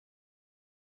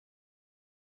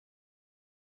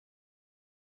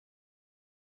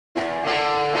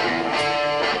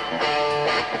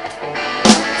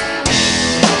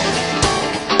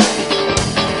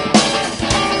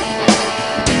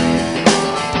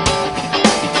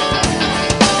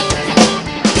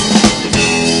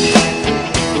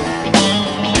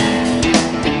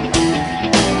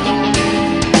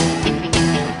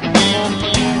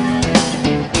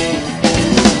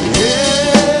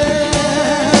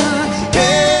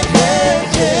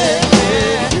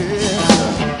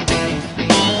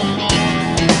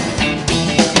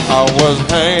was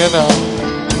hanging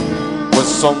out with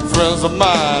some friends of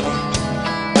mine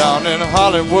down in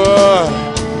Hollywood,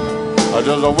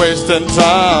 just wasting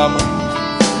time.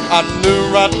 I knew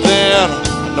right then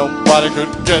nobody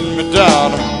could get me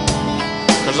down,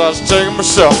 'cause I was taking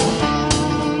myself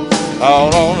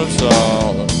out on the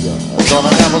town. I'm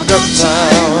gonna have a good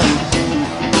time.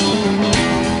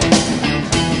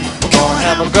 I'm gonna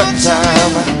have a good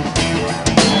time.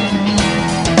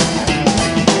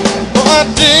 Oh, I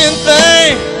didn't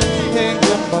think he'd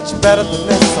get much better than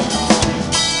this.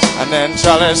 And then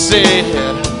Charlie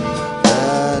said,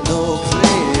 no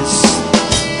place.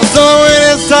 So I went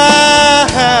inside,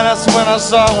 that's when I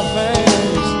saw her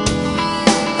face.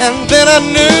 And then I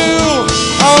knew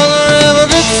I was gonna have a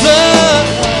good time.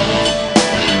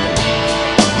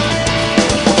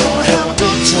 Gonna have a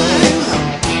good time.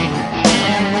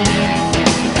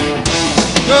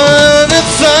 Gonna have a good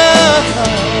time.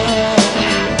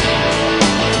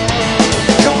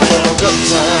 Gonna have a good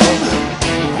time.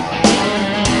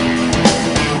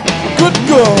 Good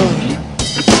God.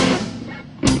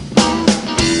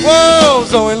 Whoa,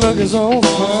 Zoe looking so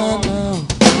fine now.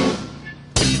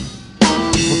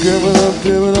 Well, give it up,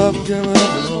 give it up, give it up.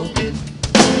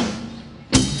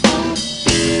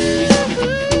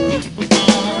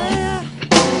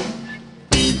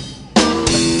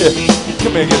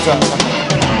 Come here, guitar.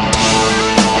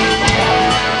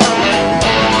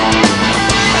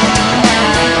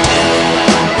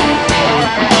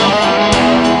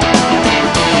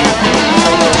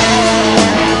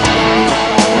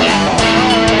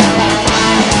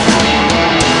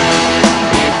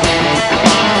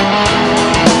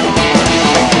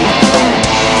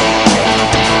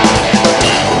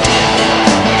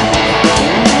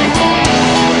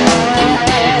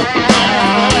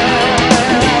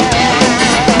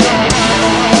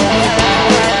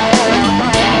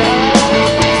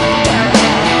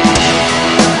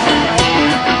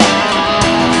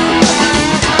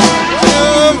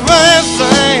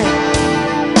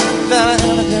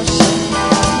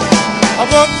 I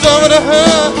walked over to her,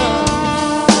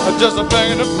 just a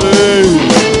begging to play.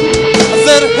 I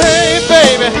said, hey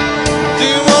baby, do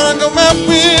you wanna go out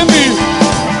with me?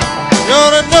 You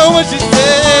ought to know what she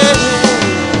said.